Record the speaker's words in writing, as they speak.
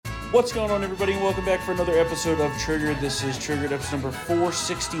What's going on, everybody, and welcome back for another episode of Triggered. This is Triggered episode number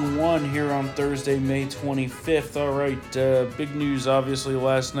 461 here on Thursday, May 25th. All right, big news, obviously,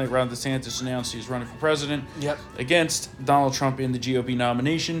 last night Ron DeSantis announced he's running for president against Donald Trump in the GOP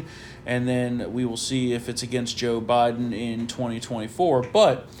nomination, and then we will see if it's against Joe Biden in 2024.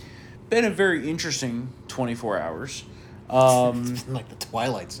 But been a very interesting 24 hours. Like the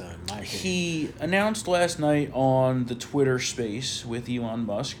Twilight Zone, in my opinion. He announced last night on the Twitter space with Elon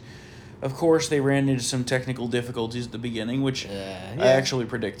Musk. Of course, they ran into some technical difficulties at the beginning, which I actually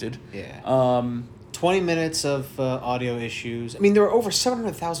predicted. Yeah. 20 minutes of audio issues. I mean, there were over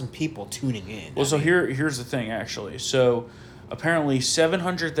 700,000 people tuning in. Well, here's the thing, actually. So, apparently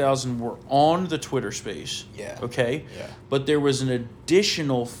 700,000 were on the Twitter space. Yeah. Okay? Yeah. But there was an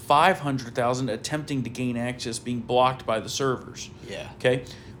additional 500,000 attempting to gain access being blocked by the servers. Yeah. Okay?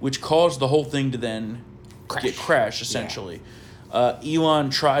 Which caused the whole thing to then crash essentially. Yeah. Elon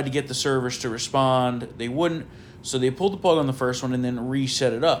tried to get the servers to respond. They wouldn't. So they pulled the plug on the first one and then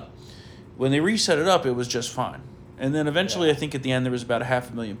reset it up. When they reset it up, it was just fine. And then eventually, I think at the end, there was about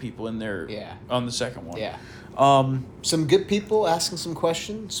 500,000 people in there on the second one. Yeah. Some good people asking some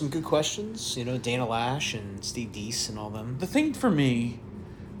questions, some good questions. You know, Dana Lash and Steve Deese and all them. The thing for me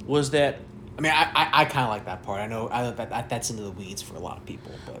was that... I mean, I kind of like that part. I know that's into the weeds for a lot of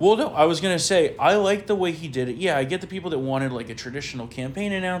people. But. Well, no, I was going to say, I like the way he did it. Yeah, I get the people that wanted like a traditional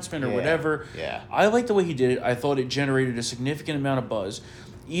campaign announcement or whatever. Yeah. I like the way he did it. I thought it generated a significant amount of buzz.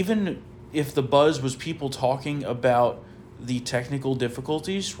 Even if the buzz was people talking about the technical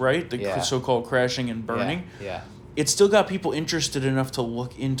difficulties, right? The so-called crashing and burning. Yeah. It still got people interested enough to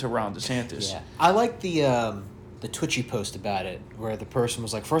look into Ron DeSantis. Yeah. I like the Twitchy post about it, where the person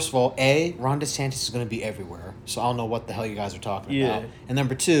was like, first of all, Ron DeSantis is going to be everywhere, so I don't know what the hell you guys are talking about. And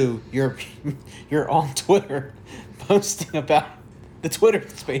number two, you're on Twitter posting about the Twitter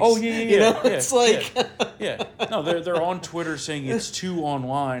space. Oh, yeah. You know, it's like... Yeah. No, they're on Twitter saying it's too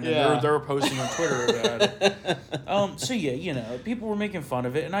online, and they're posting on Twitter about it. So, yeah, you know, people were making fun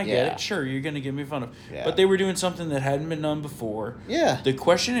of it, and I get it. Sure, you're going to get me fun of. Yeah. But they were doing something that hadn't been done before. Yeah. The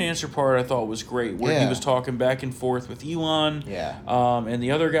question and answer part I thought was great, where he was talking back and forth with Elon and the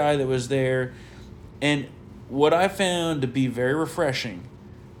other guy that was there. And what I found to be very refreshing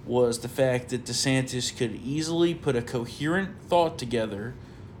was the fact that DeSantis could easily put a coherent thought together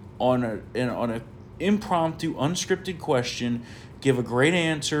on a impromptu, unscripted question, give a great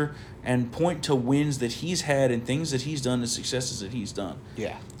answer, and point to wins that he's had and things that he's done and successes that he's done.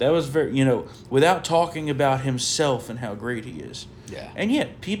 Yeah. That was very, without talking about himself and how great he is. Yeah. And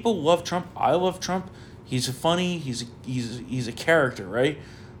yet, people love Trump. I love Trump. He's funny. He's a character, right?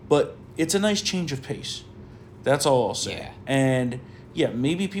 But it's a nice change of pace. That's all I'll say. Yeah. And... yeah,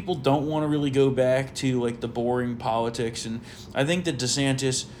 maybe people don't want to really go back to, like, the boring politics. And I think that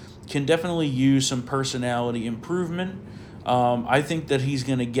DeSantis can definitely use some personality improvement. I think that he's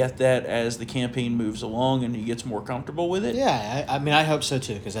going to get that as the campaign moves along and he gets more comfortable with it. Yeah, I mean, I hope so,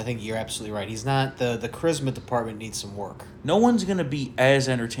 too, because I think you're absolutely right. He's not... The charisma department needs some work. No one's going to be as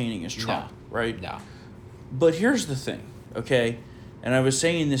entertaining as Trump, right? No. But here's the thing, okay? And I was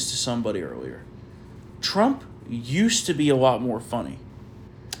saying this to somebody earlier. Trump used to be a lot more funny.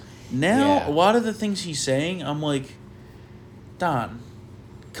 Now, a lot of the things he's saying, I'm like, Don,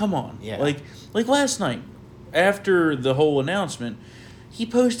 come on. Yeah. Like last night, after the whole announcement, he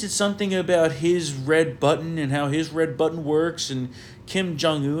posted something about his red button and how his red button works and Kim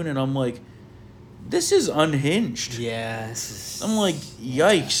Jong-un, and I'm like, this is unhinged. Yeah. I'm like,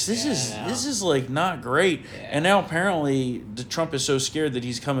 yikes, this is like not great. Yeah. And now apparently the Trump is so scared that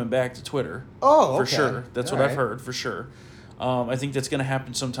he's coming back to Twitter. Oh, for sure. That's what I've heard, for sure. I think that's going to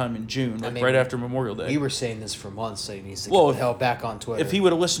happen sometime in June, right after Memorial Day. We were saying this for months, that he needs to get the hell back on Twitter. If he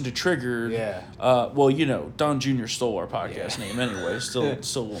would have listened to Triggered, Don Jr. stole our podcast name anyway. Still a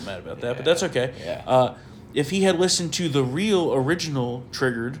little mad about that, but that's okay. Yeah. If he had listened to the real original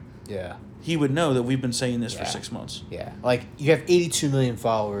Triggered, he would know that we've been saying this for 6 months. Yeah. Like, you have 82 million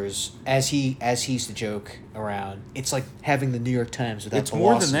followers. As he used to joke around, it's like having the New York Times without the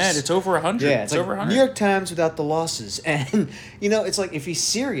losses. It's more than that. It's over 100. Yeah, it's over 100. New York Times without the losses. And, it's like, if he's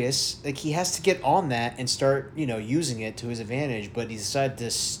serious, like, he has to get on that and start, using it to his advantage. But he decided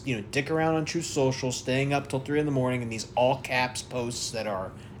to, dick around on Truth Social, staying up till 3 a.m. in these all-caps posts that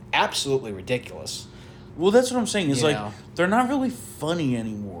are absolutely ridiculous. Well, that's what I'm saying. Is they're not really funny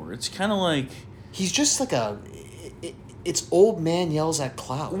anymore. It's kind of like... he's just like it's old man yells at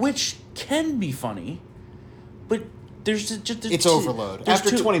cloud. Which can be funny, but there's it's overload.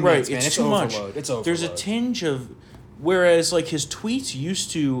 After 20 minutes, man, it's too overload. Much. It's overload. There's a tinge of... whereas, like, his tweets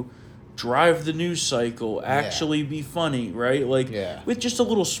used to drive the news cycle, actually be funny, right? Like, with just a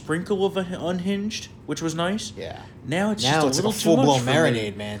little sprinkle of unhinged, which was nice. Yeah. Now it's just a little too much. Full-blown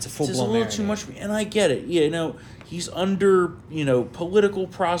marinade, man. It's a full-blown marinade. It's a little too much for me, and I get it. Yeah, he's under, political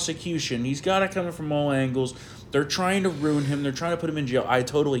prosecution. He's got it coming from all angles. They're trying to ruin him. They're trying to put him in jail. I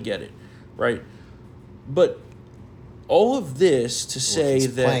totally get it, right? But all of this to say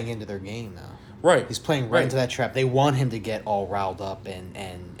he's that... playing into their game, though. Right. He's playing right into that trap. They want him to get all riled up and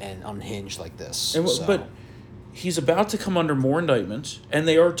unhinged like this. But he's about to come under more indictments, and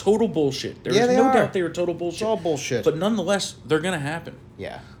they are total bullshit. There's no doubt they are total bullshit. It's all bullshit. But nonetheless, they're going to happen.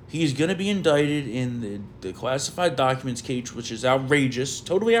 Yeah. He's going to be indicted in the classified documents case, which is outrageous,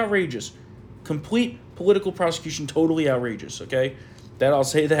 totally outrageous. Complete political prosecution, totally outrageous, okay? I'll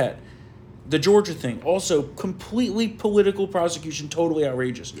say that. The Georgia thing, also completely political prosecution, totally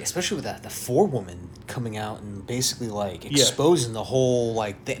outrageous. Yeah, especially with the forewoman coming out and basically exposing the whole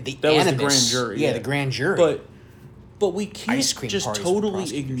the that animus. Was the grand jury. Yeah, the grand jury. But we can't just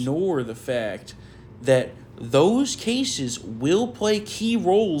totally ignore the fact that those cases will play key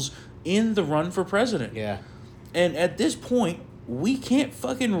roles in the run for president. Yeah. And at this point, we can't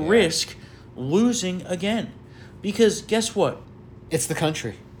fucking risk losing again. Because guess what? It's the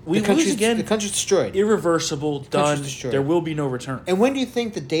country. We lose again. The country's destroyed. Irreversible, done. There will be no return. And when do you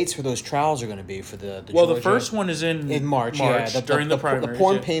think the dates for those trials are going to be for the Well, Georgia? The first one is in March. During the primaries. The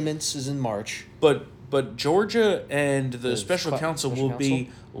porn payments is in March. But Georgia and the special counsel will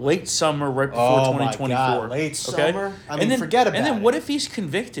be late summer, right before 2024. My God, late summer? Forget about it. And then what if he's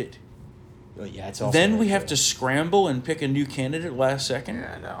convicted? Well, yeah, it's also then we have to scramble and pick a new candidate last second?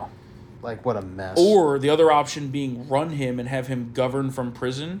 Yeah, I know. What a mess. Or the other option being run him and have him govern from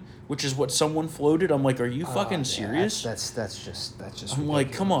prison, which is what someone floated. I'm like, are you fucking serious? That's just I'm ridiculous.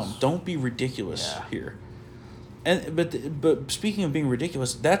 like, come on, don't be ridiculous here. And but speaking of being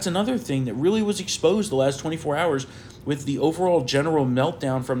ridiculous, that's another thing that really was exposed the last 24 hours with the overall general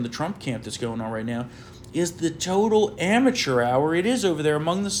meltdown from the Trump camp that's going on right now, is the total amateur hour it is over there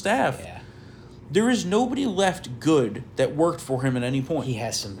among the staff. Yeah. There is nobody left good that worked for him at any point. He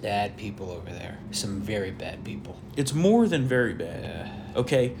has some bad people over there. Some very bad people. It's more than very bad. Yeah.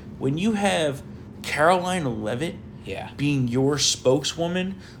 Okay? When you have Carolina Leavitt being your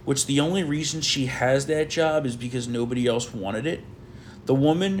spokeswoman, which the only reason she has that job is because nobody else wanted it. The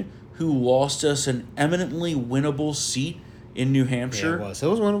woman who lost us an eminently winnable seat in New Hampshire. Yeah, it was. It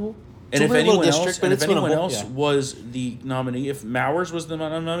was winnable. And if anyone else was the nominee, if Mowers was the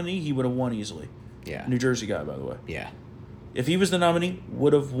nominee, he would have won easily. Yeah. New Jersey guy, by the way. Yeah. If he was the nominee,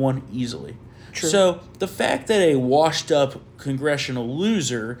 would have won easily. True. So the fact that a washed-up congressional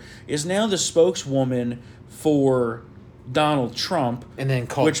loser is now the spokeswoman for Donald Trump, and then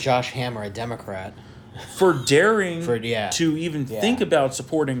called Josh Hammer a Democrat for daring to even think about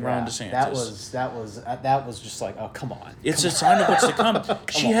supporting Ron DeSantis. That was just like, oh, come on. It's a sign of what's to come.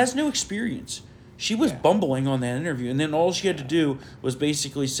 She has no experience. She was bumbling on that interview, and then all she had to do was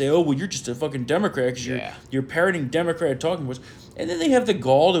basically say, "Oh, well, you're just a fucking Democrat because you're parroting Democrat talking points." And then they have the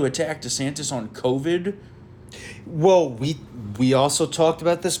gall to attack DeSantis on COVID. Well, we also talked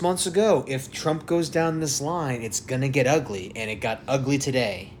about this months ago. If Trump goes down this line, it's gonna get ugly, and it got ugly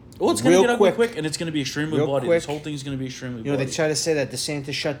today. Well, it's going to get ugly quick, and it's going to be extremely bloody. This whole thing's going to be extremely bloody. They try to say that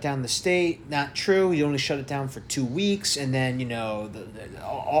DeSantis shut down the state. Not true. He only shut it down for 2 weeks, and then,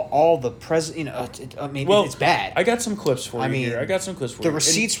 all the president, it's bad. I got some clips for you here. The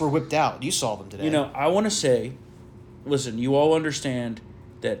receipts were whipped out. You saw them today. I want to say, listen, you all understand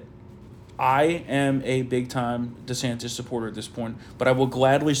that I am a big-time DeSantis supporter at this point, but I will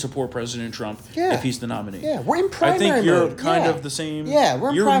gladly support President Trump if he's the nominee. Yeah, we're in primary mode. I think you're kind of the same. Yeah, we're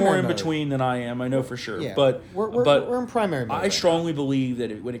in You're primary more in mode. between than I am, I know for sure. Yeah, but we're in primary mode. I strongly believe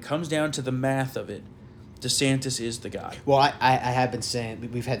that when it comes down to the math of it, DeSantis is the guy. Well, I have been saying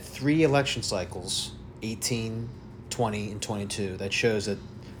we've had 3 election cycles, 18, 20, and 22, that shows that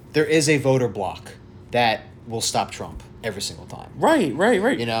there is a voter block that will stop Trump every single time. Right.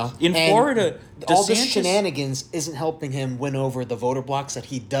 In Florida, all this shenanigans isn't helping him win over the voter blocks that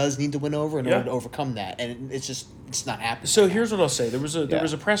he does need to win over in order to overcome that, and it's not happening. So here's what I'll say: there was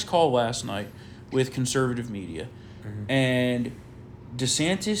a press call last night with conservative media, and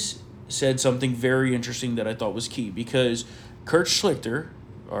DeSantis said something very interesting that I thought was key, because Kurt Schlichter,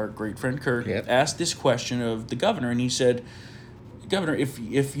 our great friend Kurt, asked this question of the governor, and he said, Governor,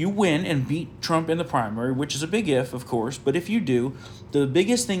 if you win and beat Trump in the primary, which is a big if, of course, but if you do, the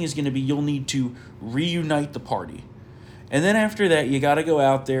biggest thing is going to be you'll need to reunite the party. And then after that, you got to go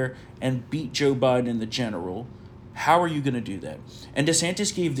out there and beat Joe Biden in the general. How are you going to do that? And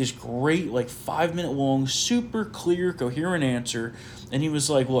DeSantis gave this great, 5-minute long, super clear, coherent answer. And he was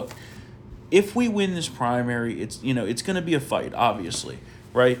like, look, if we win this primary, it's going to be a fight, obviously,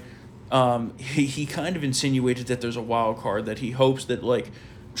 right? He kind of insinuated that there's a wild card, that he hopes that like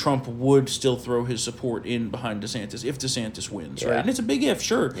Trump would still throw his support in behind DeSantis if DeSantis wins, right? And it's a big if,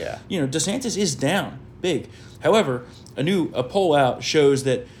 sure. Yeah. DeSantis is down big. However, a poll out shows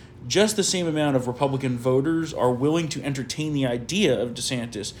that just the same amount of Republican voters are willing to entertain the idea of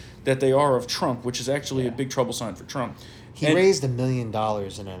DeSantis that they are of Trump, which is actually a big trouble sign for Trump. He raised $1 million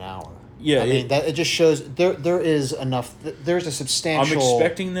in an hour. Yeah, I mean that it just shows there is enough. There's a substantial. I'm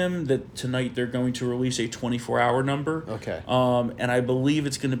expecting them that tonight they're going to release a 24-hour number. Okay. And I believe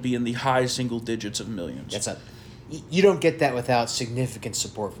it's going to be in the high single digits of millions. You don't get that without significant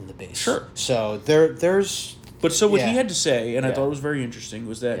support from the base. Sure. So there's. But so what he had to say, and I thought it was very interesting,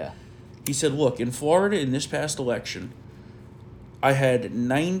 was that he said, "Look, in Florida in this past election, I had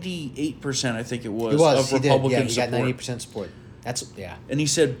 98%, I think it was, of Republican support. He got 98% support. And he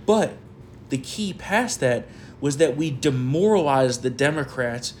said, but the key past that was that we demoralized the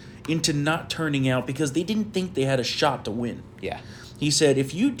Democrats into not turning out because they didn't think they had a shot to win. Yeah. He said,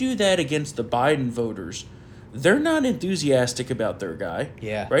 if you do that against the Biden voters, they're not enthusiastic about their guy.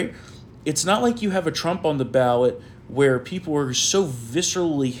 Yeah. Right? It's not like you have a Trump on the ballot where people are so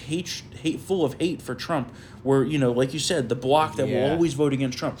viscerally full of hate for Trump, where, like you said, the bloc that will always vote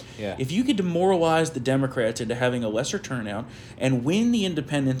against Trump. Yeah. If you could demoralize the Democrats into having a lesser turnout and win the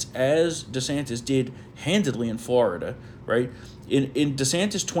independents as DeSantis did handedly in Florida, right? In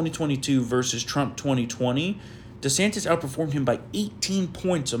DeSantis 2022 versus Trump 2020, DeSantis outperformed him by 18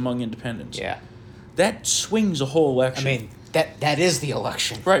 points among independents. Yeah. That swings a whole election. I mean, that is the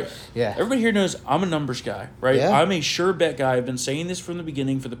election. Right. Yeah. Everybody here knows I'm a numbers guy, right? Yeah. I'm a sure bet guy. I've been saying this from the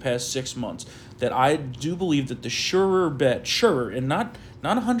beginning for the past 6 months, that I do believe that the surer bet, and not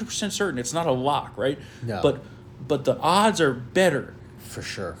 100% certain, it's not a lock, right? No. But the odds are better. For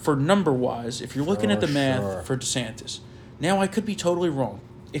sure. For number-wise, if you're looking at the math for DeSantis. Now, I could be totally wrong.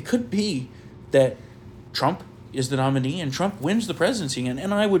 It could be that Trump is the nominee and Trump wins the presidency,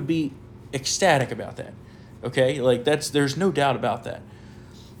 and I would be ecstatic about that. Okay, like there's no doubt about that.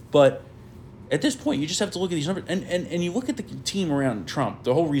 But at this point, you just have to look at these numbers, and you look at the team around Trump.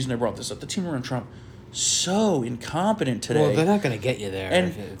 The whole reason I brought this up, the team around Trump, so incompetent today. Well, they're not going to get you there,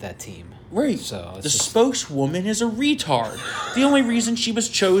 that team. Right. So the spokeswoman is a retard. The only reason she was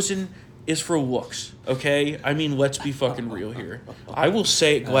chosen is for looks. Okay, I mean, let's be fucking real here. I will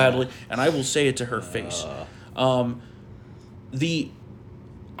say it gladly, and I will say it to her face.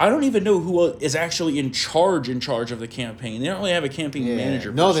 I don't even know who is actually in charge of the campaign. They don't really have a campaign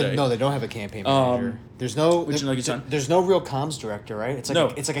manager. No, they don't have a campaign manager. There's no real comms director, right? It's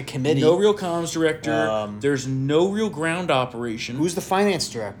like a committee. No real comms director. There's no real ground operation. Who's the finance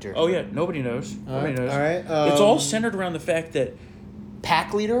director? Oh yeah, nobody knows. Nobody knows. All right. It's all centered around the fact that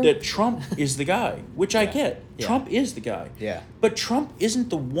PAC leader? That Trump is the guy, which I get. Yeah. Trump is the guy. Yeah. But Trump isn't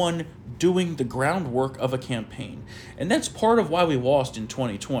the one doing the groundwork of a campaign. And that's part of why we lost in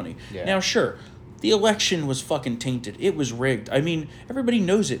 2020. Yeah. Now, sure, the election was fucking tainted. It was rigged. I mean, everybody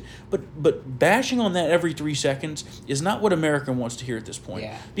knows it. But bashing on that every 3 seconds is not what America wants to hear at this point.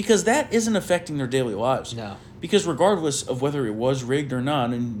 Yeah. Because that isn't affecting their daily lives. No. Because regardless of whether it was rigged or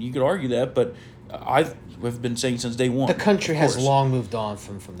not, and you could argue that, but we've been saying since day one. The country has long moved on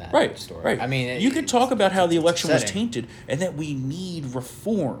from that story. Right. I mean, you could talk about how the election was tainted and that we need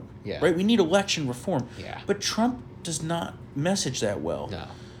reform. Yeah. Right? We need election reform. Yeah. But Trump does not message that well. No.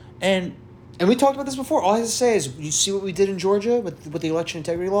 And we talked about this before. All I have to say is, you see what we did in Georgia with the election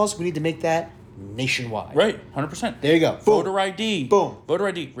integrity laws? We need to make that nationwide. Right, 100%. There you go. Boom. Voter ID. Boom. Voter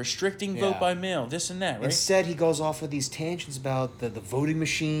ID. Restricting vote by mail. This and that, right? Instead, he goes off with these tangents about the voting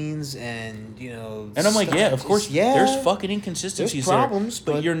machines and, And I'm like, of course, there's fucking inconsistencies there's problems,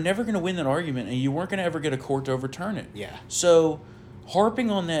 there. But you're never going to win that argument, and you weren't going to ever get a court to overturn it. Yeah. So, harping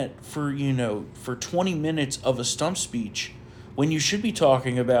on that for 20 minutes of a stump speech, when you should be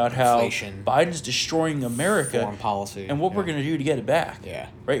talking about inflation, how Biden's destroying America, foreign policy, and what we're going to do to get it back. Yeah.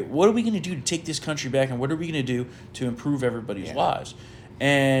 Right? What are we going to do to take this country back, and what are we going to do to improve everybody's lives?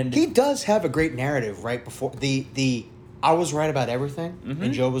 And he does have a great narrative right before the I was right about everything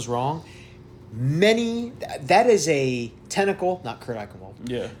and Joe was wrong. That is a tentacle, not Kurt Eichenwald.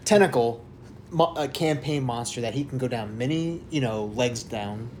 Yeah. Tentacle. A campaign monster that he can go down many, legs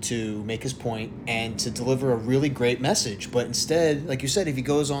down to make his point and to deliver a really great message. But instead, like you said, if he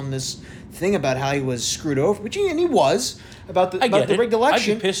goes on this thing about how he was screwed over, and he was about the rigged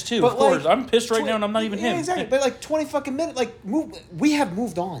election, I'd be pissed too. Of course, I'm pissed right now, and I'm not even him. Exactly, but 20 fucking minutes, we have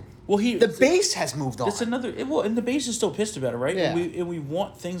moved on. Well, the base has moved on. That's and the base is still pissed about it, right? Yeah. And we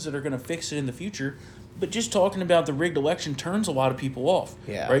want things that are going to fix it in the future. But just talking about the rigged election turns a lot of people off.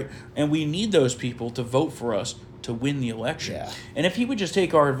 Yeah. Right? And we need those people to vote for us to win the election. Yeah. And if he would just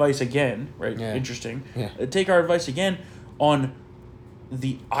take our advice again, right? Yeah. Interesting. Yeah. Take our advice again on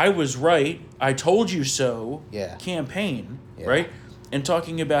the I was right, I told you so campaign, right? And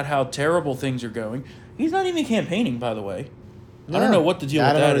talking about how terrible things are going. He's not even campaigning, by the way. No. I don't know what the deal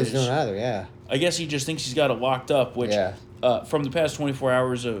with that is. I don't know what he's doing either, yeah. I guess he just thinks he's got it locked up, which from the past 24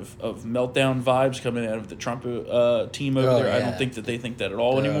 hours of meltdown vibes coming out of the Trump team over there, I don't think that they think that at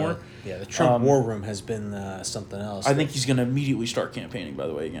all anymore. Yeah, the Trump war room has been something else. I think he's going to immediately start campaigning, by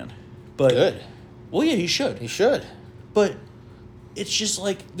the way, again. But, good. Well, yeah, he should. He should. But it's just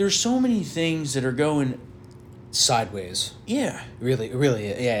like there's so many things that are going sideways. Yeah. Really,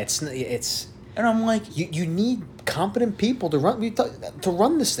 yeah, it's and I'm like, you need competent people to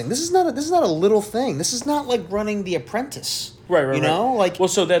run this thing. This is not a little thing. This is not like running The Apprentice. Right. You know, like well,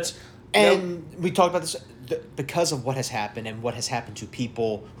 so that's we talked about this because of what has happened and what has happened to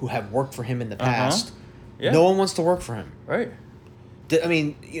people who have worked for him in the past. Yeah. No one wants to work for him. Right. I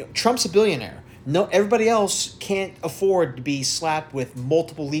mean, Trump's a billionaire. No, everybody else can't afford to be slapped with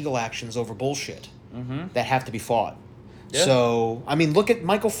multiple legal actions over bullshit that have to be fought. Yeah. So, I mean, look at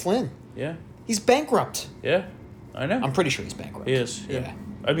Michael Flynn. Yeah. He's bankrupt. Yeah, I know. I'm pretty sure he's bankrupt. He is. Yeah.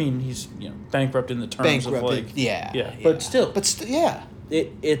 I mean, he's bankrupt in the terms of like but still, yeah,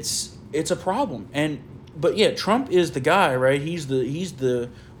 it's a problem. But Trump is the guy, right? He's the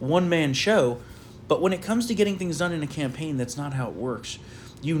one man show. But when it comes to getting things done in a campaign, that's not how it works.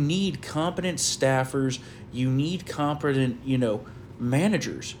 You need competent staffers. You need competent,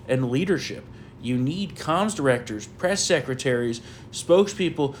 managers and leadership. You need comms directors, press secretaries,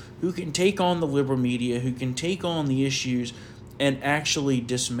 spokespeople who can take on the liberal media, who can take on the issues and actually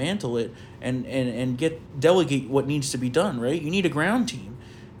dismantle it and delegate what needs to be done, right? You need a ground team.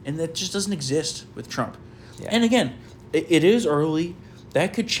 And that just doesn't exist with Trump. Yeah. And again, it is early.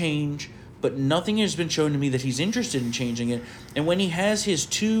 That could change. But nothing has been shown to me that he's interested in changing it. And when he has his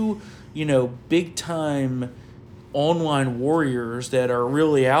two, big-time online warriors that are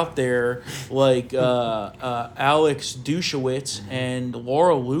really out there, like Alex Dushowitz and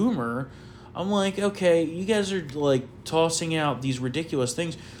Laura Loomer, I'm like, okay, you guys are, like, tossing out these ridiculous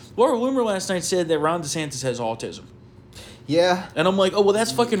things. Laura Loomer last night said that Ron DeSantis has autism. Yeah. And I'm like, oh, well,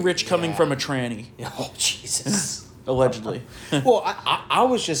 that's fucking rich coming from a tranny. Oh, Jesus. Allegedly. Well, I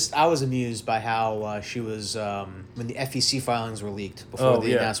was amused by how she was when the FEC filings were leaked before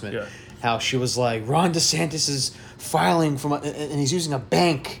the announcement. How she was like, Ron DeSantis is filing and he's using a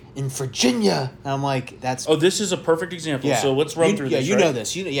bank in Virginia. And I'm like, that's this is a perfect example. Yeah. So let's run through this. Yeah, you know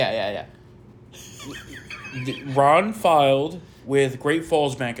this. Yeah. Ron filed with Great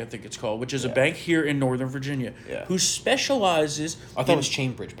Falls Bank, I think it's called, which is a bank here in Northern Virginia, who specializes... I thought it was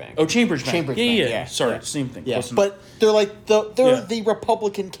Chambridge Bank. Oh, Chambridge Bank. Bank. Yeah. Sorry, same thing. Yeah. But they're like the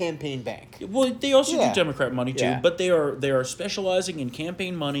Republican campaign bank. Well, they also do Democrat money too, but they are specializing in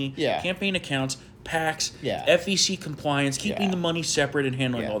campaign money, campaign accounts, PACs, FEC compliance, keeping the money separate and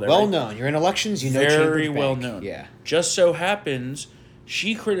handling all that. Well known. You're in elections, Very Chambridge Bank. Well known. Yeah. Just so happens,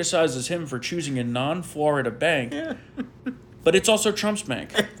 she criticizes him for choosing a non-Florida bank. But it's also Trump's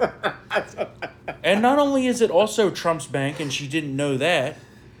bank. And not only is it also Trump's bank, and she didn't know that,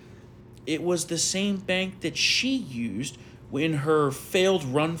 it was the same bank that she used in her failed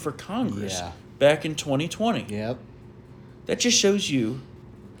run for Congress back in 2020. Yep. That just shows you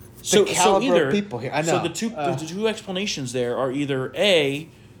the caliber of people here. I know. So the two explanations there are either A,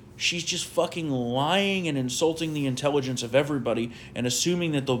 she's just fucking lying and insulting the intelligence of everybody and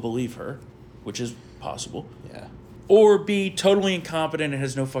assuming that they'll believe her, which is possible. Yeah. Or B, totally incompetent and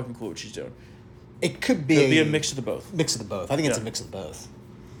has no fucking clue what she's doing. It could be a mix of the both. I think it's a mix of both.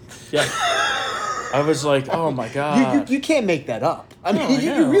 Yeah. I was like, oh my God. You can't make that up. I mean,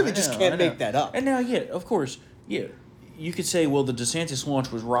 you really just can't make that up. And now, of course, you could say, well, the DeSantis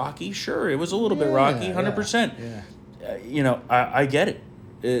launch was rocky. Sure, it was a little bit rocky, 100%. Yeah. I get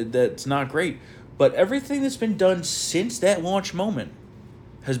it. That's not great. But everything that's been done since that launch moment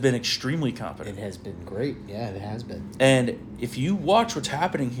has been extremely competent. It has been great. Yeah, it has been. And if you watch what's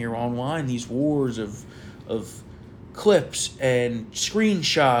happening here online, these wars of clips and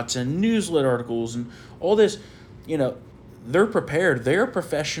screenshots and newsletter articles and all this, they're prepared. They're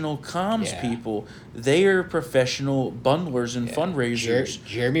professional comms people. They are professional bundlers and fundraisers.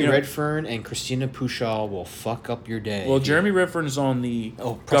 Jeremy Redfern and Christina Pushaw will fuck up your day. Well, Jeremy Redfern is on the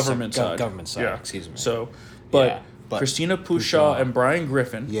government side. Government side, excuse me. So, but Christina Pushaw and Brian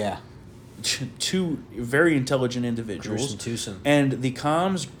Griffin. Yeah. Two very intelligent individuals. And the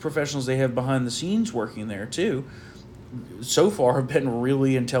comms professionals they have behind the scenes working there, too, so far have been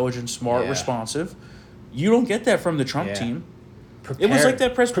really intelligent, smart, responsive. You don't get that from the Trump team. Prepared. It was like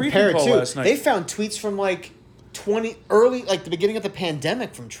that press briefing call last night. They found tweets from like the beginning of the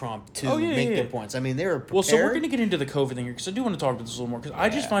pandemic from Trump to make their points. I mean, they were prepared. Well, so we're going to get into the COVID thing here because I do want to talk about this a little more because I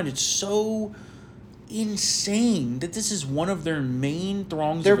just find it so insane that this is one of their main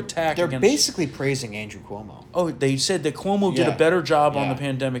throngs of attack. They're basically praising Andrew Cuomo. Oh, they said that Cuomo did a better job on the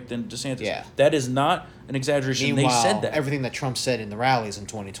pandemic than DeSantis. Yeah. That is not an exaggeration. Meanwhile, they said that. Everything that Trump said in the rallies in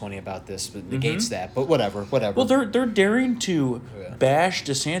 2020 about this negates that. But whatever. Well, they're daring to bash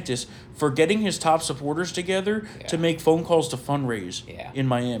DeSantis for getting his top supporters together to make phone calls to fundraise in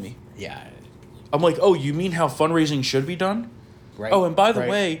Miami. Yeah. I'm like, oh, you mean how fundraising should be done? Right. Oh, and by the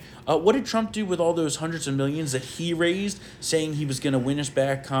way, what did Trump do with all those hundreds of millions that he raised, saying he was going to win us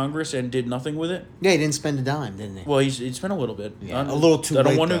back Congress and did nothing with it? Yeah, he didn't spend a dime, didn't he? Well, he spent a little bit. Yeah, a little too. I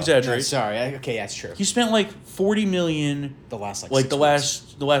don't want to exaggerate. No, sorry. Okay, that's true. He spent like $40 million. The last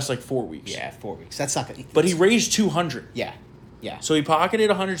the last like 4 weeks. Yeah, 4 weeks. That's not good. But he raised 200. Yeah. Yeah. So he pocketed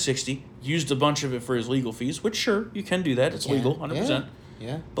 160, used a bunch of it for his legal fees, which sure you can do that. It's legal, 100%.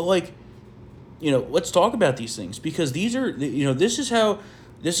 Yeah. But like, let's talk about these things because these are this is how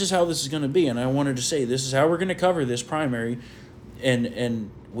this is going to be, and I wanted to say this is how we're going to cover this primary,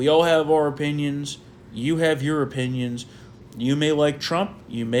 and we all have our opinions. You have your opinions. You may like Trump.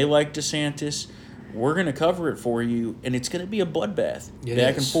 You may like DeSantis. We're going to cover it for you, and it's going to be a bloodbath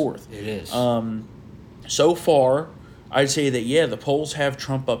back and forth. It is. So far, I'd say that the polls have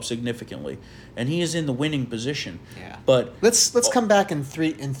Trump up significantly, and he is in the winning position. Yeah. But let's come back in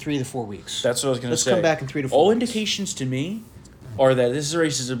 3 to 4 weeks. That's what I was going to say. Let's come back in 3 to 4 All weeks. indications to me are that this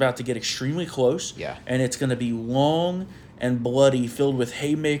race is about to get extremely close. Yeah. And it's going to be long and bloody, filled with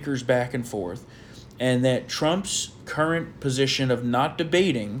haymakers back and forth. And that Trump's current position of not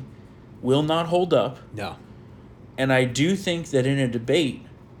debating will not hold up. No. And I do think that in a debate,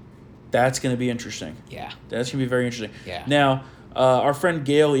 that's going to be interesting. Yeah. That's going to be very interesting. Yeah. Now, our friend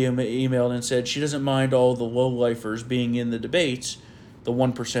Gail emailed and said she doesn't mind all the low-lifers being in the debates, the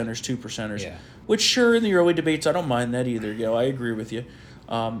 1%ers, 2%ers. Yeah. Which, sure, in the early debates, I don't mind that either, Gail. I agree with you.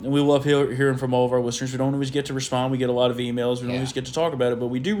 And we love hearing from all of our listeners. We don't always get to respond. We get a lot of emails. We don't always get to talk about it, but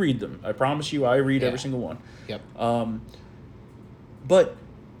we do read them. I promise you, I read every single one. Yep. But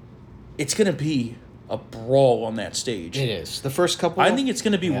it's going to be a brawl on that stage. It is. The first couple... I think it's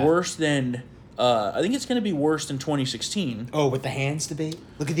going to be worse than... I think it's going to be worse than 2016. Oh, with the hands debate?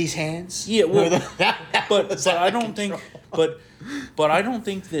 Look at these hands. Yeah, well, but I don't think... But I don't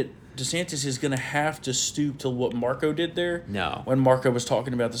think that DeSantis is going to have to stoop to what Marco did there. No. When Marco was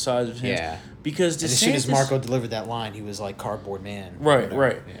talking about the size of his hands. Yeah. Because DeSantis... And as soon as Marco delivered that line, he was like cardboard man. Right.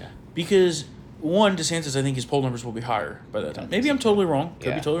 Yeah. Because, one, DeSantis, I think his poll numbers will be higher by that time. Maybe I'm totally wrong.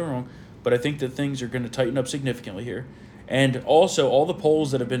 Could be totally wrong. But I think that things are going to tighten up significantly here. And also, all the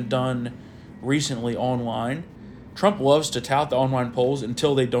polls that have been done recently online, Trump loves to tout the online polls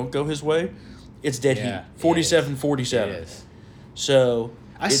until they don't go his way. It's dead heat. 47-47. It is. So...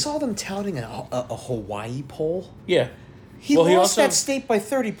 I saw them touting a Hawaii poll. Yeah. He lost that state by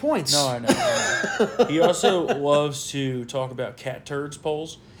 30 points. No, I know. He also loves to talk about cat turds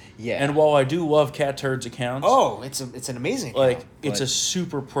polls. Yeah. And while I do love cat turds accounts... Oh, it's an amazing account. It's a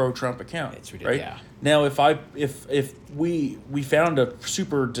super pro-Trump account. It's ridiculous. Right? Yeah. Now, if we found a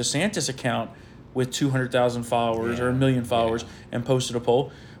super DeSantis account with 200,000 followers or 1 million followers and posted a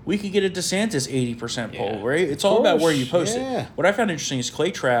poll... We could get a DeSantis 80% poll, right? It's all about where you post it. What I found interesting is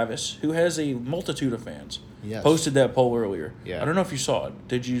Clay Travis, who has a multitude of fans, posted that poll earlier. Yeah. I don't know if you saw it.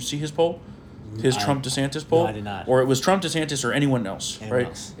 Did you see his poll? His Trump-DeSantis poll? No, I did not. Or it was Trump-DeSantis or anyone else, right?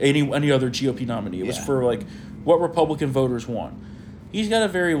 Else. Any other GOP nominee. It was for, what Republican voters want. He's got a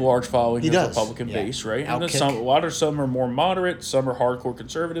very large following of the Republican base, right? And a lot of some are more moderate, some are hardcore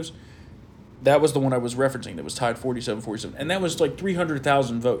conservatives. That was the one I was referencing that was tied 47-47. And that was like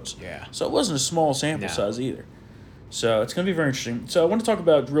 300,000 votes. Yeah. So it wasn't a small sample size either. So it's going to be very interesting. So I want to talk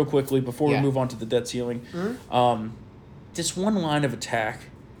about real quickly before we move on to the debt ceiling. Mm-hmm. This one line of attack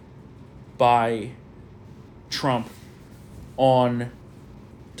by Trump on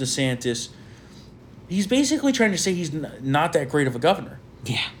DeSantis, he's basically trying to say he's not that great of a governor.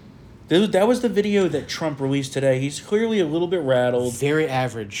 Yeah. That was the video that Trump released today. He's clearly a little bit rattled. Very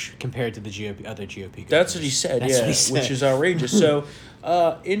average compared to the other GOP governors. That's what he said, which is outrageous. So,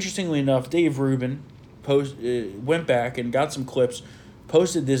 interestingly enough, Dave Rubin went back and got some clips,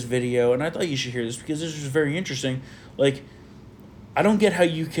 posted this video, and I thought you should hear this because this was very interesting. Like, I don't get how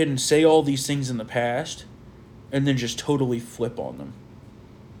you can say all these things in the past and then just totally flip on them,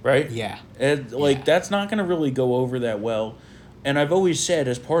 right? Yeah. And, that's not going to really go over that well. And I've always said,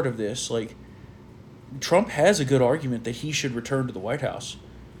 as part of this, Trump has a good argument that he should return to the White House.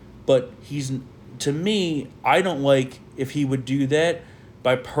 But to me, I don't like if he would do that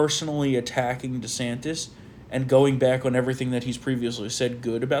by personally attacking DeSantis and going back on everything that he's previously said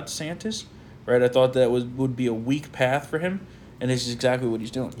good about DeSantis, right? I thought that would be a weak path for him, and this is exactly what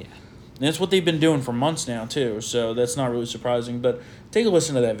he's doing. Yeah. And that's what they've been doing for months now, too, so that's not really surprising. But take a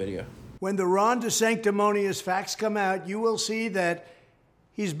listen to that video. When the Ron DeSanctimonious facts come out, you will see that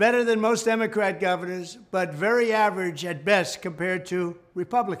he's better than most Democrat governors, but very average at best compared to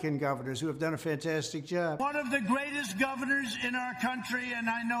Republican governors who have done a fantastic job. One of the greatest governors in our country, and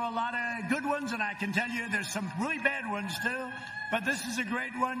I know a lot of good ones, and I can tell you there's some really bad ones too, but this is a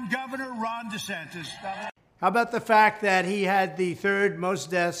great one, Governor Ron DeSantis. How about the fact that he had the third most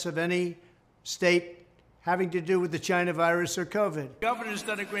deaths of any state having to do with the China virus or COVID? The governor's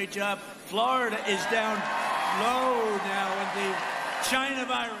done a great job. Florida is down low now in the China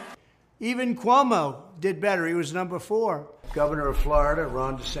virus. Even Cuomo did better. He was number 4. Governor of Florida,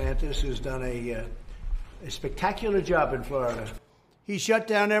 Ron DeSantis, has done a spectacular job in Florida. He shut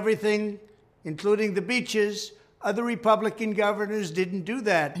down everything, including the beaches. Other Republican governors didn't do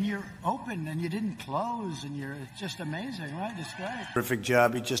that. And you're open and you didn't close, and it's just amazing, right? It's great. Terrific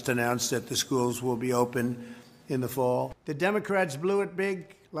job. He just announced that the schools will be open in the fall. The Democrats blew it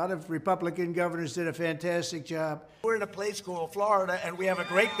big. A lot of Republican governors did a fantastic job. We're in a place called Florida, and we have a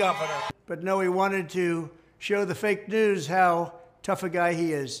great governor. But no, he wanted to show the fake news how tough a guy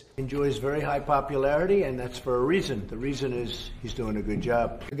he is. He enjoys very high popularity, and that's for a reason. The reason is he's doing a good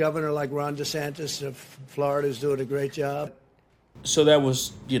job. A governor like Ron DeSantis of Florida is doing a great job. So that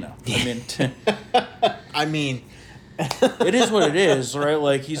was, I mean... I mean... it is what it is, right?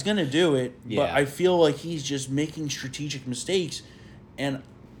 Like, he's going to do it, Yeah. but I feel like he's just making strategic mistakes. And,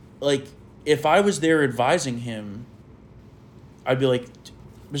 like, if I was there advising him, I'd be like,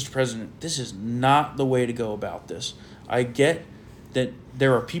 Mr. President, this is not the way to go about this. I get that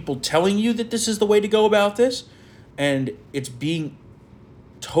there are people telling you that this is the way to go about this, and it's being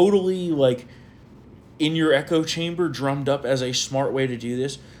totally, like, in your echo chamber drummed up as a smart way to do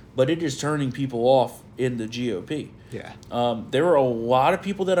this, but it is turning people off in the GOP. Yeah. There are a lot of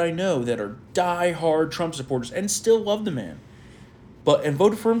people that I know that are die-hard Trump supporters and still love the man, and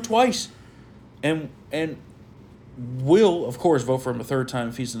voted for him twice, and will, of course, vote for him a third time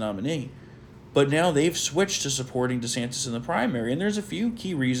if he's the nominee. But now they've switched to supporting DeSantis in the primary, and there's a few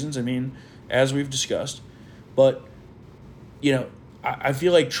key reasons, I mean, as we've discussed. But, I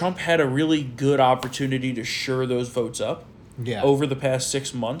feel like Trump had a really good opportunity to shore those votes up over the past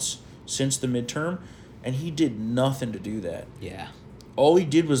 6 months since the midterm, and he did nothing to do that. Yeah. All he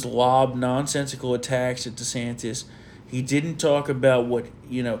did was lob nonsensical attacks at DeSantis. He didn't talk about what,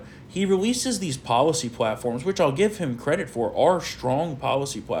 he releases these policy platforms, which I'll give him credit for, are strong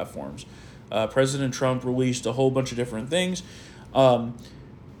policy platforms. President Trump released a whole bunch of different things. And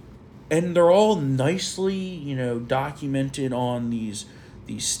they're all nicely, documented on these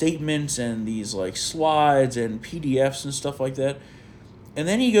statements and these, like, slides and PDFs and stuff like that. And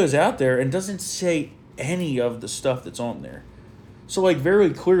then he goes out there and doesn't say any of the stuff that's on there. So, like, very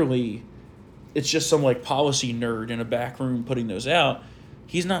clearly, it's just some, like, policy nerd in a back room putting those out.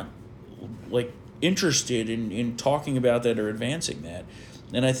 He's not, like, interested in talking about that or advancing that.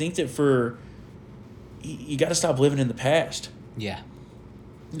 And I think that you got to stop living in the past. Yeah.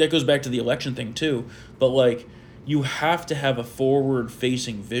 That goes back to the election thing, too. But, like, you have to have a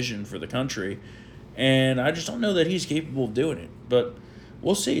forward-facing vision for the country. And I just don't know that he's capable of doing it. But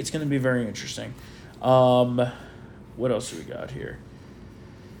we'll see. It's going to be very interesting. What else do we got here?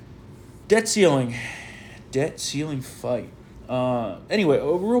 Debt ceiling fight. Anyway,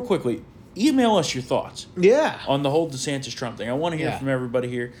 real quickly, email us your thoughts. Yeah. On the whole DeSantis Trump thing. I want to hear from everybody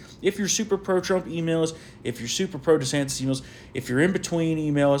here. If you're super pro-Trump, email us. If you're super pro-DeSantis, email us. If you're in between,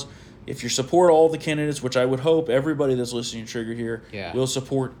 email us. If you support all the candidates, which I would hope everybody that's listening to Trigger here will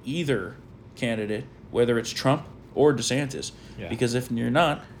support either candidate, whether it's Trump or DeSantis. Yeah. Because if you're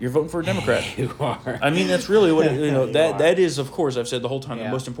not, you're voting for a Democrat. You are. I mean, that's really what that is, of course, I've said the whole time, the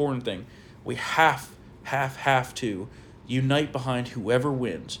most important thing. We have to unite behind whoever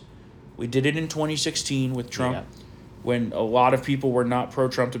wins. We did it in 2016 with Trump when a lot of people were not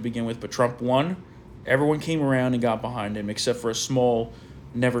pro-Trump to begin with, but Trump won. Everyone came around and got behind him except for a small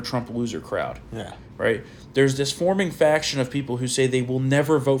never Trump loser crowd. Yeah. Right? There's this forming faction of people who say they will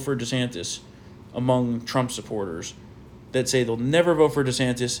never vote for DeSantis among Trump supporters that say they'll never vote for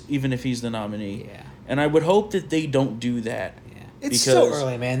DeSantis even if he's the nominee. Yeah. And I would hope that they don't do that. Yeah. It's so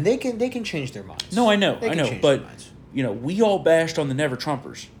early, man. They can change their minds. No, I know. But we all bashed on the never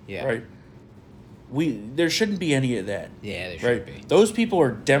Trumpers. Yeah. Right? There shouldn't be any of that. Yeah, there should be. Those people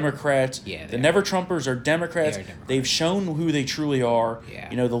are Democrats. Yeah, the never Trumpers are Democrats. They've shown who they truly are. Yeah.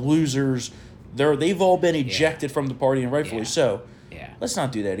 The losers, They've all been ejected from the party, and rightfully so. Yeah. Let's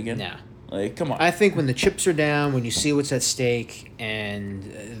not do that again. No. Like, come on. I think when the chips are down, when you see what's at stake, and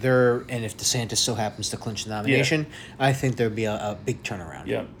if DeSantis so happens to clinch the nomination, I think there'd be a big turnaround.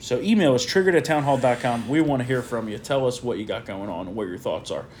 Yeah. So email us, triggered@townhall.com. We want to hear from you. Tell us what you got going on and what your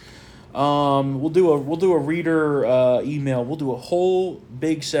thoughts are. We'll do a reader email. We'll do a whole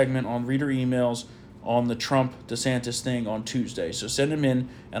big segment on reader emails on the Trump DeSantis thing on Tuesday. So send them in,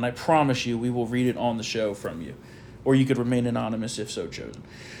 and I promise you we will read it on the show from you. Or you could remain anonymous if so chosen.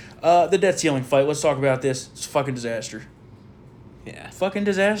 The debt ceiling fight. Let's talk about this. It's a fucking disaster. Yeah. Fucking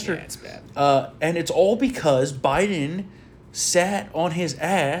disaster. Yeah, it's bad. And it's all because Biden sat on his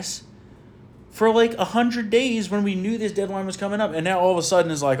ass for like 100 days when we knew this deadline was coming up. And now all of a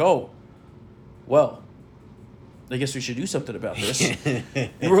sudden it's like, oh, well, I guess we should do something about this.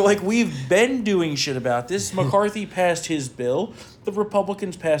 And we're like, we've been doing shit about this. McCarthy passed his bill. The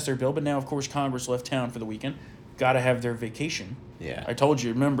Republicans passed their bill. But now, of course, Congress left town for the weekend. Got to have their vacation. Yeah. I told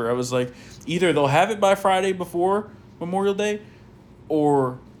you, remember, I was like, either they'll have it by Friday before Memorial Day,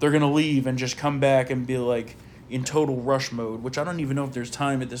 or they're going to leave and just come back and be like in total rush mode, which I don't even know if there's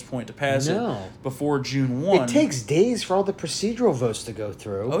time at this point to pass it before June 1. It takes days for all the procedural votes to go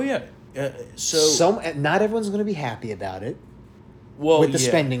through. Oh, yeah. Not everyone's going to be happy about it. Well, with the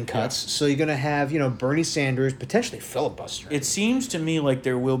spending cuts. So you're going to have, Bernie Sanders potentially filibustering. It seems to me like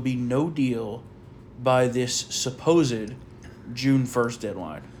there will be no deal by this supposed June 1st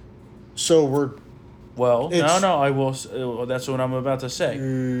deadline. So we're... Well, no, I will... that's what I'm about to say.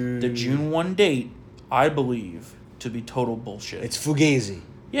 The June 1 date, I believe, to be total bullshit. It's fugazi.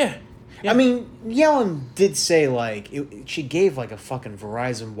 Yeah. I mean, Yellen did say, she gave, a fucking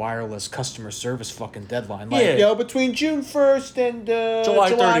Verizon wireless customer service fucking deadline. Between June 1st and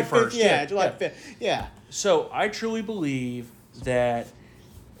July 31st. Yeah, July 5th. Yeah. So, I truly believe that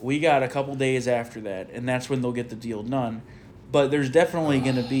we got a couple days after that, and that's when they'll get the deal done. But there's definitely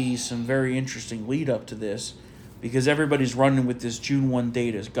going to be some very interesting lead up to this, because everybody's running with this June 1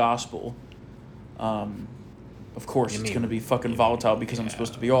 date as gospel. Of course, it's going to be fucking volatile because I'm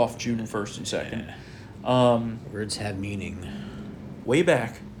supposed to be off June 1st and 2nd. Words have meaning. Way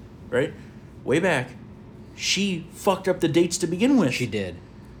back, right? Way back, she fucked up the dates to begin with. She did.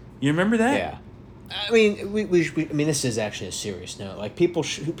 You remember that? Yeah. I mean, we this is actually a serious note. People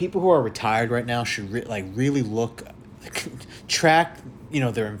who are retired right now should really look, track,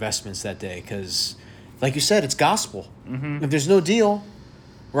 their investments that day, because, like you said, it's gospel. Mm-hmm. If there's no deal,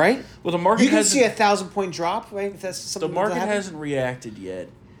 right? Well, the market can see a 1,000-point drop, right? If that's something. The market hasn't reacted yet.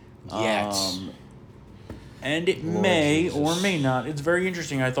 And it may or may not. It's very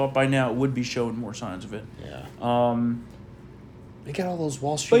interesting. I thought by now it would be showing more signs of it. Yeah. They got all those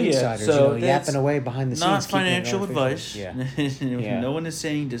Wall Street insiders, yapping away behind the scenes. Not financial advice. Yeah. No one is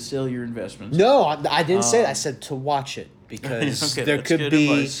saying to sell your investments. No, I didn't say that. I said to watch it, because okay, there could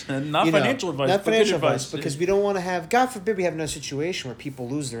be not financial advice. Not financial advice, because we don't want to have. God forbid we have another situation where people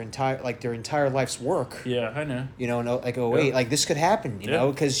lose their entire life's work. Yeah, I know. This could happen.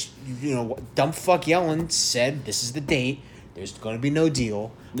 Because dumb fuck Yellen said this is the date. There's going to be no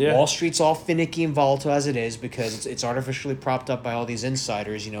deal. Yeah. Wall Street's all finicky and volatile as it is, because it's artificially propped up by all these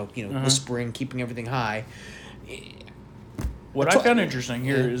insiders, whispering, keeping everything high. What I found interesting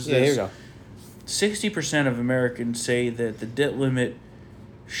here is this. Here you go. 60% of Americans say that the debt limit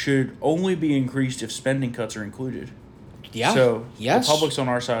should only be increased if spending cuts are included. Yeah. So the public's on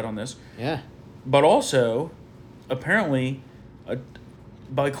our side on this. Yeah. But also, apparently,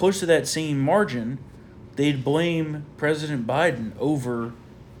 by close to that same margin, they'd blame President Biden over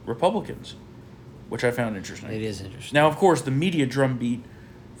Republicans, which I found interesting. It is interesting. Now, of course, the media drumbeat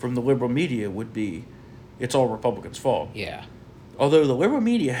from the liberal media would be, it's all Republicans' fault. Yeah. Although the liberal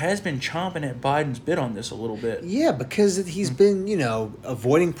media has been chomping at Biden's bit on this a little bit. Yeah, because he's been,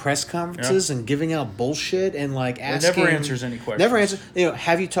 avoiding press conferences and giving out bullshit and asking. Never answers any questions. Never answers.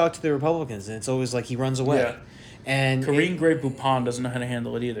 Have you talked to the Republicans? And it's always he runs away. Yeah. And Karine Gray-Bupon doesn't know how to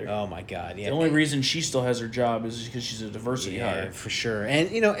handle it either. Oh my God! Yeah. The only reason she still has her job is because she's a diversity hire. For sure.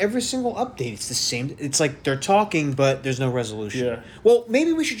 And every single update, it's the same. It's like they're talking, but there's no resolution. Yeah. Well,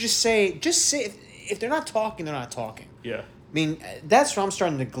 maybe we should just say if they're not talking, they're not talking. Yeah. I mean, that's what I'm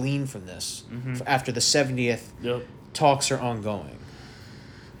starting to glean from this. Mm-hmm. After the 70th, talks are ongoing.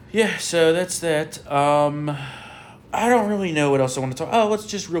 Yeah. So that's that. I don't really know what else I want to talk. Oh, let's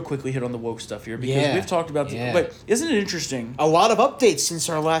just real quickly hit on the woke stuff here, because we've talked about but isn't it interesting? A lot of updates since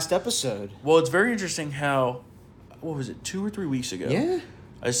our last episode. Well, it's very interesting how, what was it, 2 or 3 weeks ago? Yeah.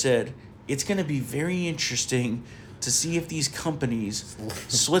 I said, it's going to be very interesting to see if these companies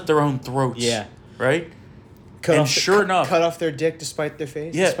slit their own throats. Yeah. Right? cut cut off their dick despite their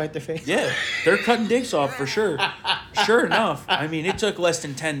face. Yeah, despite their face. Yeah, they're cutting dicks off for sure. Sure enough, I mean, it took less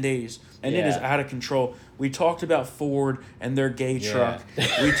than 10 days, and it is out of control. We talked about Ford and their gay truck.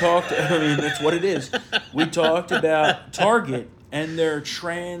 We talked. I mean, that's what it is. We talked about Target and their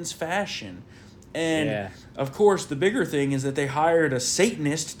trans fashion. And, of course, the bigger thing is that they hired a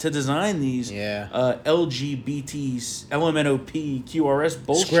Satanist to design these LGBTs, LMNOP, QRS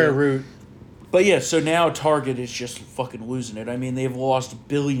bullshit. Square root. But, so now Target is just fucking losing it. I mean, they've lost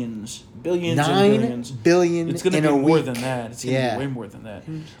billions and billions. $9 billion It's going to be more than that. It's going to be way more than that.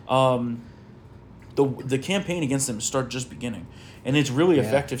 The campaign against them started just beginning. And it's really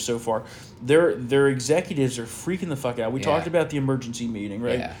effective so far. Their executives are freaking the fuck out. We talked about the emergency meeting,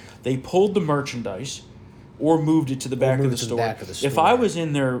 right? Yeah. They pulled the merchandise or moved it to the back of the store. If I was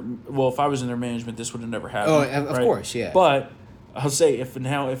in their management, this would have never happened. Oh, of course, yeah. But I'll say if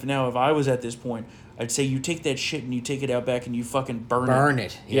I was at this point, I'd say you take that shit and you take it out back and you fucking burn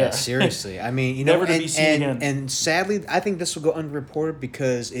it. Yeah, seriously. I mean, never to be seen again. And sadly, I think this will go underreported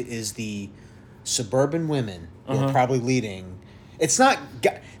because it is the suburban women who are probably leading. It's not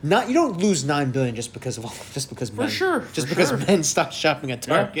you don't lose $9 billion just because men stop shopping at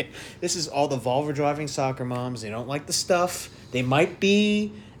Target. Yeah. This is all the Volvo driving soccer moms. They don't like the stuff. They might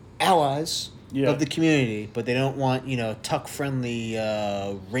be allies of the community, but they don't want tuck friendly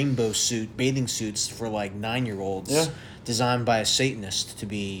rainbow bathing suits for like 9-year-olds designed by a Satanist to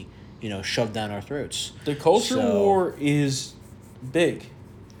be shoved down our throats. The culture war is big.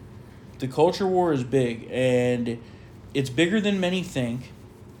 The culture war is big, and it's bigger than many think,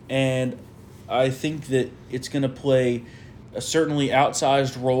 and I think that it's going to play a certainly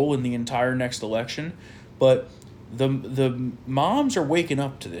outsized role in the entire next election. But the moms are waking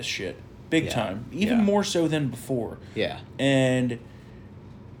up to this shit big time, even more so than before. Yeah. And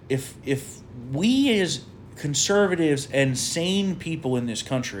if we as conservatives and sane people in this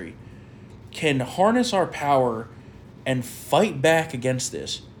country can harness our power and fight back against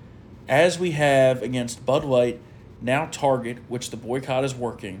this, as we have against Bud Light, now Target, which the boycott is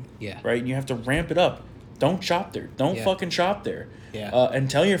working. Yeah. Right? And you have to ramp it up. Don't shop there. Don't fucking shop there. Yeah. And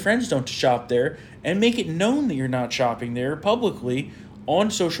tell your friends don't to shop there, and make it known that you're not shopping there publicly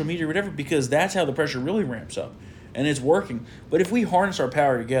on social media or whatever, because that's how the pressure really ramps up. And it's working. But if we harness our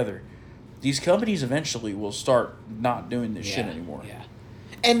power together, these companies eventually will start not doing this shit anymore. Yeah.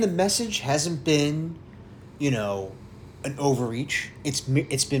 And the message hasn't been, an overreach. It's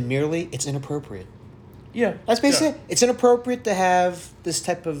been merely it's inappropriate. Yeah. That's basically it. It's inappropriate to have this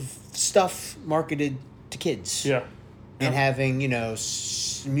type of stuff marketed to kids. Yeah. And having,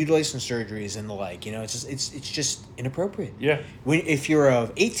 mutilation surgeries and the like. It's just inappropriate. Yeah. If you're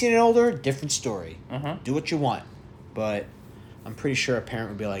of 18 and older, different story. Do what you want. But I'm pretty sure a parent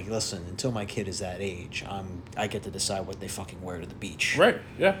would be like, listen, until my kid is that age, I get to decide what they fucking wear to the beach. Right.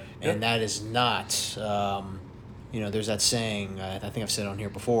 Yeah. And that is not... there's that saying, I think I've said on here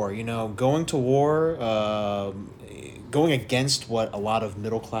before, going to war, going against what a lot of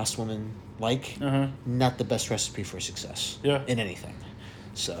middle-class women like, not the best recipe for success in anything.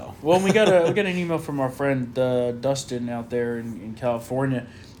 So. Well, we got an email from our friend Dustin out there in California,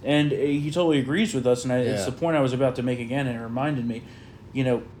 and he totally agrees with us, and it's the point I was about to make again, and it reminded me,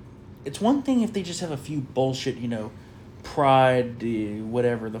 it's one thing if they just have a few bullshit, Pride,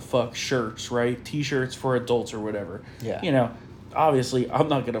 whatever the fuck shirts, right? T-shirts for adults or whatever. Yeah. Obviously, I'm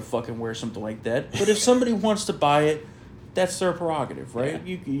not gonna fucking wear something like that. But if somebody wants to buy it, that's their prerogative, right?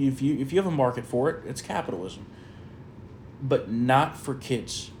 Yeah. If you have a market for it, it's capitalism. But not for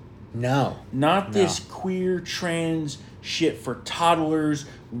kids. No. Not this queer trans shit for toddlers,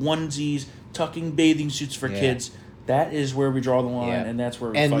 onesies, tucking bathing suits for kids. That is where we draw the line, and that's where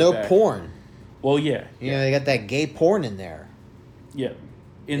we fight no back. Porn. Well, yeah. They got that gay porn in there. Yeah.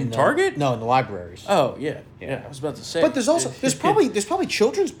 In Target? No, in the libraries. Oh, yeah. I was about to say. But there's probably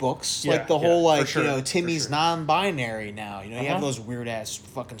children's books, like the whole Timmy's non-binary now. You have those weird ass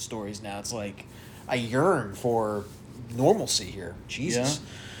fucking stories now. It's like I yearn for normalcy here. Jesus.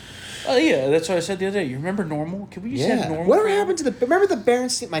 Oh yeah, that's what I said the other day. You remember Normal? Can we just have Normal? Whatever happened to remember the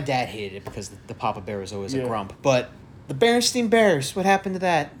Berenstein? My dad hated it because the Papa Bear was always a grump, but. The Berenstein Bears, what happened to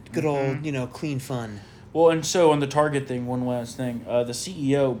that? Good old, clean fun. Well, and so on the Target thing, one last thing. The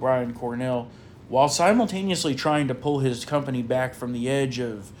CEO, Brian Cornell, while simultaneously trying to pull his company back from the edge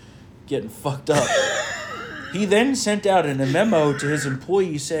of getting fucked up, he then sent out a memo to his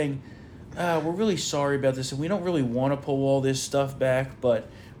employees saying, we're really sorry about this, and we don't really want to pull all this stuff back, but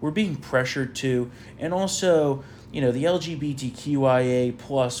we're being pressured to. And also... the LGBTQIA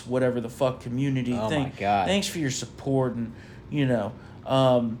plus whatever the fuck community. Oh my God. Thanks for your support, and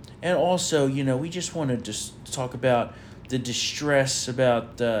And also, we just want to just talk about the distress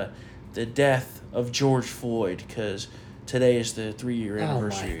about the death of George Floyd, because today is the 3-year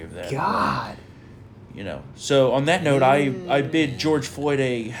anniversary of that. God. So on that note, I bid George Floyd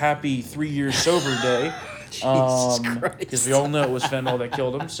a happy 3-year sober day. Because we all know it was fentanyl that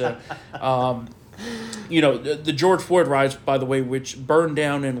killed him. So, the George Floyd riots, by the way, which burned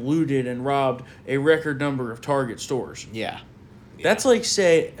down and looted and robbed a record number of Target stores. Yeah. That's like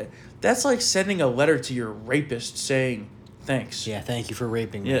sending a letter to your rapist saying thanks. Yeah, thank you for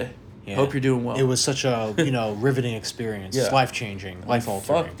raping me. Yeah. Hope you're doing well. It was such a, riveting experience. Yeah. It's life-changing,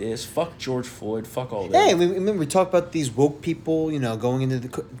 life-altering. Fuck this. Fuck George Floyd. Fuck all that. Hey, remember we talked about these woke people, going into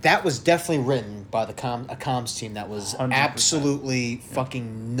the... That was definitely written by a comms team that was 100%. Absolutely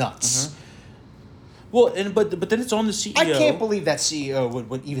fucking nuts. Mm-hmm. Well, but then it's on the CEO. I can't believe that CEO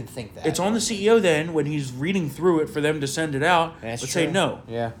would even think that. It's on the CEO then, when he's reading through it for them to send it out, That's but true. say no.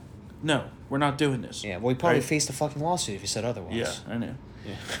 Yeah. No, we're not doing this. Yeah, well, he probably faced a fucking lawsuit if he said otherwise. Yeah, I know.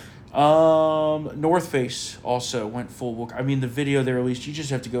 Yeah. North Face also went full woke. I mean, the video they released, you just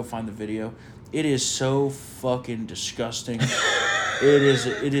have to go find the video. It is so fucking disgusting.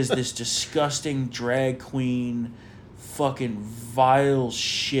 It is this disgusting drag queen fucking vile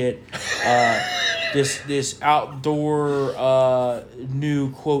shit. This outdoor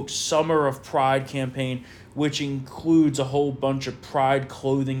new, quote, Summer of Pride campaign, which includes a whole bunch of pride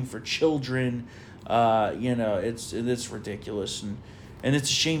clothing for children. It's ridiculous. And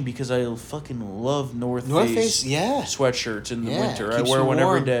it's a shame because I fucking love North Face sweatshirts in the winter. I wear one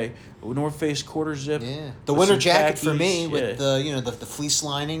every day. North Face quarter zip. Yeah. The winter jacket for me with the fleece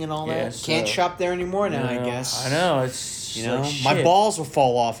lining and all that. So, can't shop there anymore now, I guess. I know. It's my balls will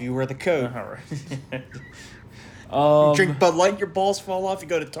fall off. You wear the coat. All right. You drink Bud Light, your balls fall off. You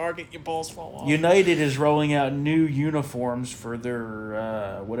go to Target, your balls fall off. United is rolling out new uniforms for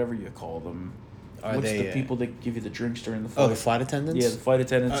their whatever you call them. What's the people that give you the drinks during the flight? Oh, the flight attendants? Yeah, the flight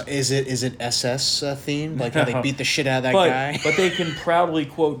attendants. Is it SS themed? Like how they beat the shit out of that guy? But they can proudly,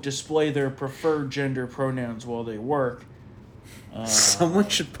 quote, display their preferred gender pronouns while they work. Someone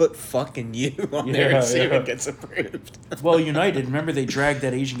should put fucking you on there and see if it gets approved. Well, United, remember they dragged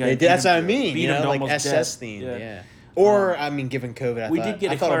that Asian guy. That's what I mean. Beat him like SS themed. Yeah. Or, given COVID,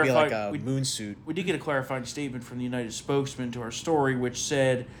 I thought it would be like a moon suit. We did get a clarifying statement from the United spokesman to our story, which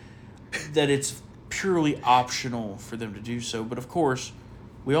said that it's purely optional for them to do so. But, of course,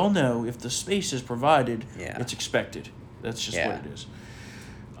 we all know if the space is provided, it's expected. That's just what it is.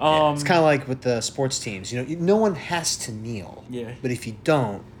 It's kind of like with the sports teams. No one has to kneel. Yeah. But if you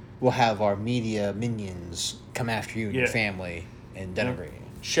don't, we'll have our media minions come after you and your family and denigrate you.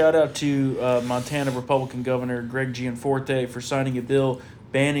 Shout out to Montana Republican Governor Greg Gianforte for signing a bill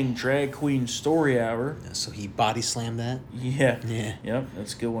banning drag queen story hour. So he body slammed that? Yeah. Yep,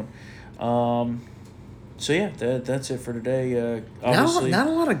 that's a good one. That's it for today. Obviously, not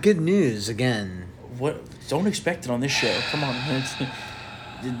a lot of good news again. What? Don't expect it on this show. Come on.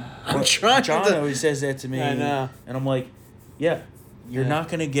 I'm trying. John always says that to me. I know. And I'm like, you're not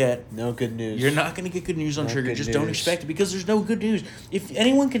going to get... No good news. You're not going to get good news on Trigger. Just don't expect it because there's no good news. If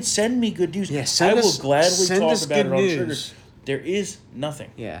anyone can send me good news, I will gladly talk about it on Trigger. There is nothing.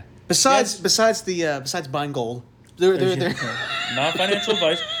 Yeah. Besides buying gold. They're not financial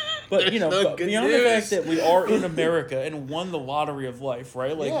advice. But, beyond the fact that we are in America and won the lottery of life,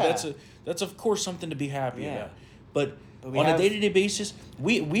 right? Like, that's of course something to be happy about. But on a day-to-day basis,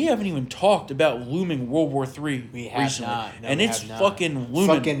 we haven't even talked about looming World War III recently. Not. No, and it's fucking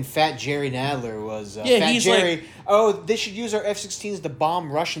looming. Fucking Fat Jerry Nadler was... he's Jerry, they should use our F-16s to bomb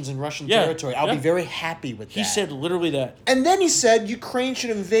Russians in Russian territory. I'll be very happy with that. He said literally that. And then he said Ukraine should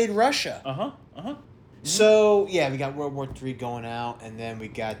invade Russia. Mm-hmm. So, we got World War III going out, and then we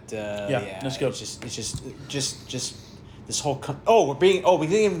got... let's go. It's just this whole... we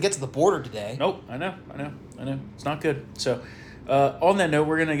didn't even get to the border today. Nope, I know. It's not good. So, on that note,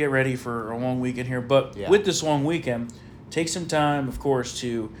 we're going to get ready for a long weekend here. But with this long weekend, take some time, of course,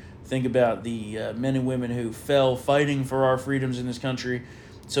 to think about the men and women who fell fighting for our freedoms in this country.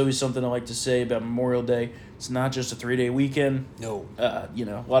 It's always something I like to say about Memorial Day. It's not just a 3-day weekend. No. A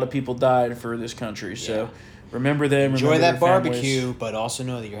lot of people died for this country. So, remember them. Enjoy remember that barbecue, but also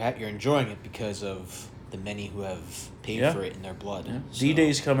know that you're enjoying it because of the many who have paid for it in their blood. Yeah. So.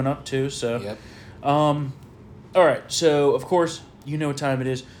 D-Day's coming up, too. So, Yep. All right, so of course, you know what time it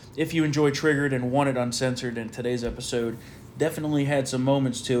is. If you enjoy Triggered and want it uncensored, and today's episode definitely had some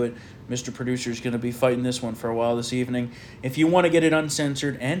moments to it, Mr. Producer's going to be fighting this one for a while this evening. If you want to get it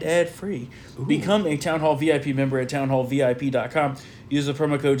uncensored and ad-free, become a Town Hall VIP member at townhallvip.com. Use the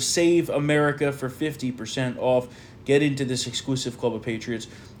promo code SAVEAMERICA for 50% off. get into this exclusive club of patriots.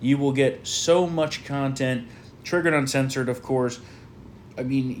 You will get so much content, Triggered Uncensored, of course. I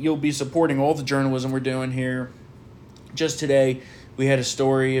mean, you'll be supporting all the journalism we're doing here. Just today, we had a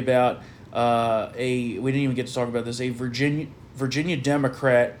story about we didn't even get to talk about this, a Virginia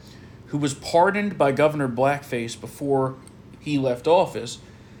Democrat who was pardoned by Governor Blackface before he left office,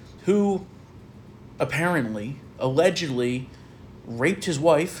 who allegedly raped his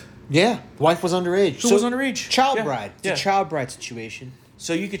wife. Yeah, wife was underage. Was underage. Child bride. It's a child bride situation.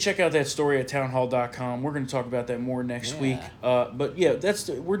 So you can check out that story at townhall.com. We're going to talk about that more next week. But yeah,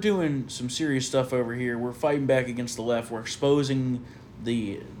 we're doing some serious stuff over here. We're fighting back against the left. We're exposing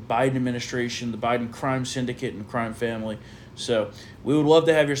the Biden administration, the Biden crime syndicate and crime family. So we would love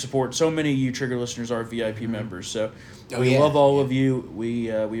to have your support. So many of you Trigger listeners are VIP members. So we love all of you. We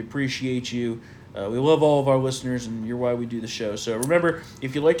appreciate you. We love all of our listeners, and you're why we do the show. So remember,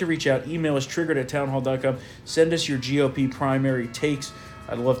 if you'd like to reach out, email us triggered@townhall.com. Send us your GOP primary takes.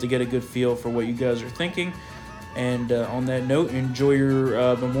 I'd love to get a good feel for what you guys are thinking. And on that note, enjoy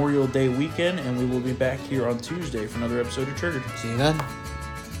your Memorial Day weekend, and we will be back here on Tuesday for another episode of Triggered. See you then.